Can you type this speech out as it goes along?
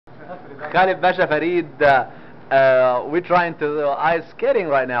Khalid Basha Farid, we're trying to do ice skating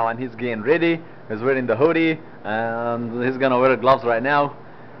right now, and he's getting ready. He's wearing the hoodie, and he's gonna wear gloves right now.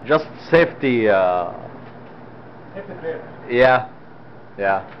 Just safety. Yeah,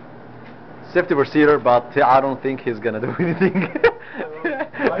 yeah. Safety procedure, but I don't think he's gonna do anything.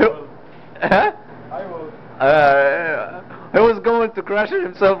 I will. Huh? I will. He was going to crash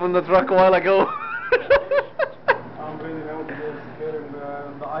himself in the truck a while ago. I'm really happy to be skating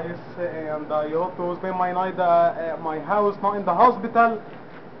the ice, and I hope to spend my night at my house, not in the hospital.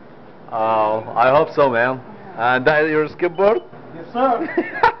 Oh, I hope so, man. And that your skateboard? Yes, sir.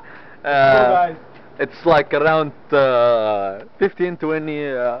 uh, it's like around 15,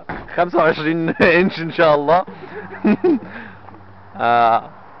 20, 25 inch, inshallah.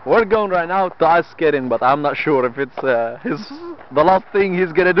 We're going right now to ice skating, but I'm not sure if it's the last thing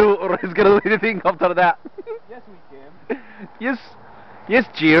he's gonna do, or he's gonna do anything after that. Yes, we can. Yes, yes,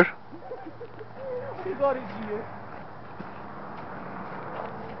 cheer. He got his year.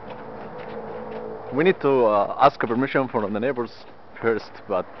 We need to ask permission from the neighbors first,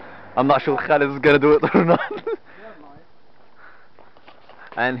 but I'm not sure Khalid is gonna do it or not.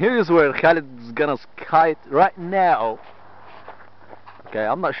 And here is where Khalid is gonna skate right now. Okay,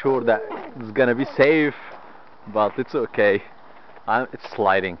 I'm not sure that it's gonna be safe, but it's okay. It's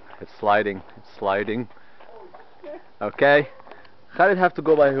sliding, it's sliding, it's sliding. Okay, Khalid have to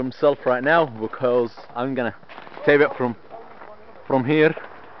go by himself right now because I'm gonna tape it from here.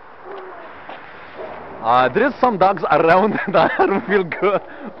 There is some dogs around and I don't feel good,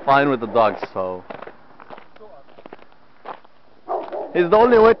 fine with the dogs, so he's the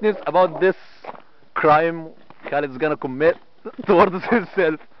only witness about this crime Khalid's gonna commit towards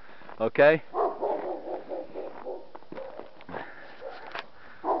himself. Okay?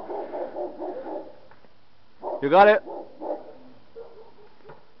 You got it?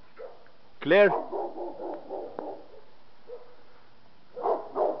 Clear?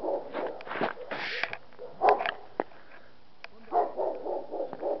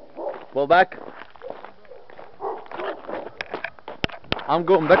 Pull back. I'm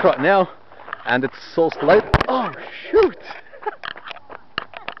going back right now, and it's so slight. Oh shoot!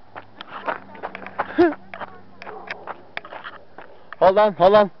 Hold on,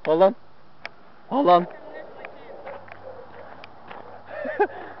 hold on, hold on, hold on.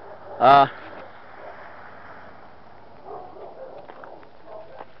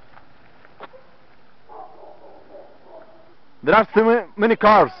 There are too many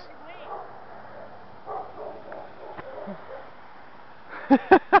cars.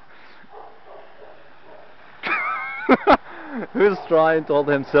 He's trying to hold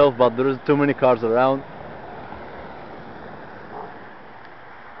himself, but there is too many cars around.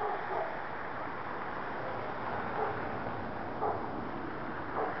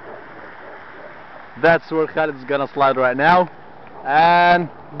 That's where Khalid's gonna slide right now. And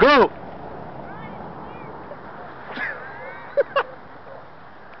go!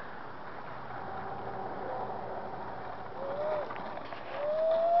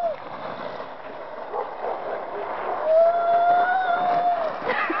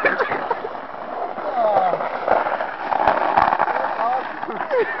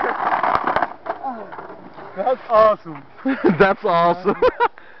 That's awesome. That's awesome.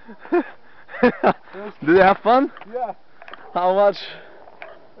 Did you have fun? Yeah. How much?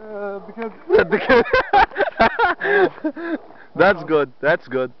 Because. That's good. That's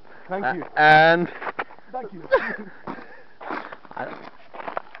good. Thank you. And Thank you.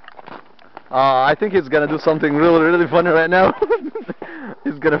 I think he's gonna do something really funny right now.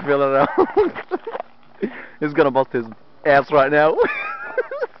 He's gonna feel around. He's gonna bust his ass right now.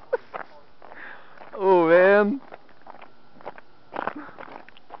 Oh man.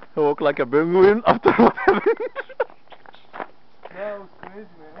 He walked like a penguin after what happened. That was crazy,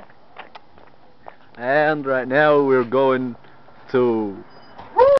 man. And right now we're going to